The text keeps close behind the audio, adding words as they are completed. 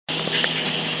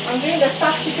I'm doing the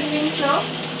stuffed chicken wings now.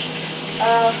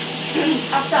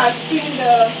 After I've steamed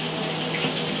the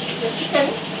chicken,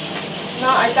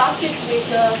 now I dust it with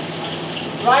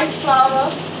rice flour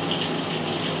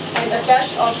and a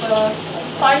dash of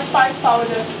Thai spice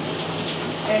powder,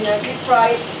 and deep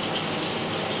fry it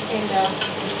in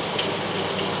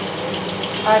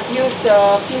I've used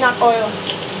peanut oil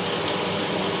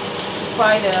to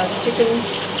fry the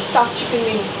stuffed chicken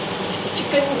wings. The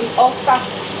chicken is all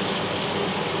stuffed.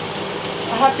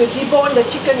 I have to debone the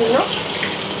chicken, you know.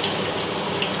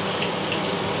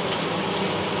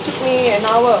 Took me an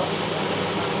hour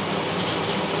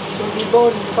to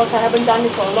debone because I haven't done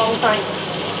it for a long time.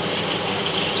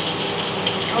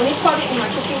 I only taught it in my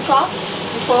cooking class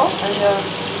before, and the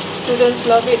students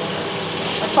love it.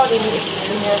 I taught in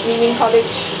evening college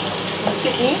in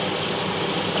Sydney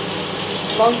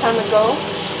a long time ago,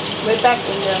 way back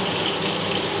in the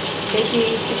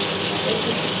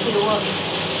 1961.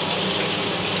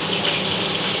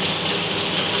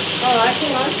 Alright,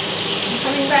 hang on. I'm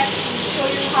coming back to show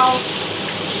you how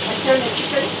I turn the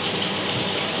chicken.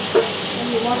 Let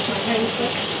me wash my hands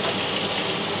first.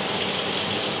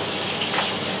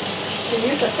 You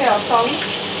can use a pair of tongs.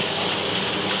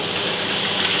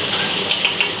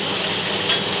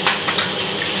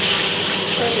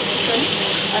 The chicken,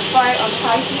 I fry on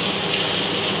high heat.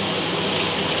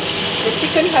 The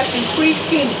chicken has been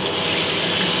pre-skinned.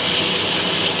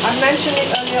 I mentioned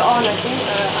it earlier on. I think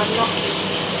I'm not.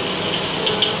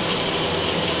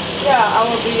 Yeah, I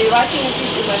will be writing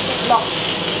this in my food blog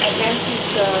at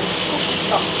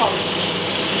nancyscook.com.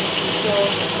 So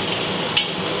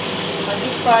I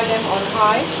deep fry them on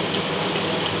high,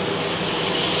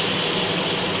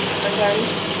 and then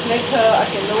later I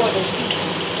can lower the heat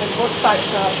when both sides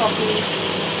are properly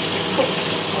cooked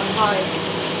on high.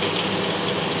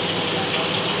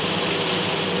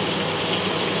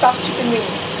 Stuffed chicken wings,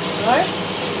 right?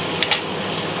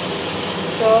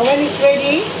 So when it's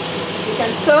ready, you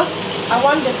can serve. I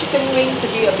want the chicken wings to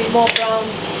be a bit more brown,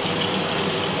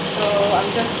 so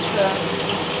I'm just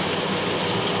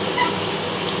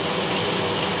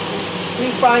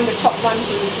refrying the top one to a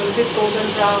bit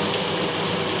golden brown,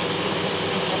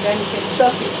 and then you can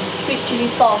serve with sweet chili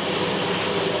sauce.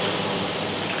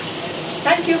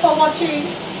 Thank you for watching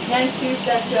Nancy's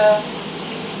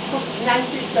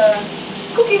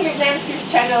Cooking with Nancy's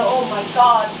channel. Oh my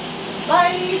god,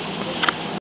 bye!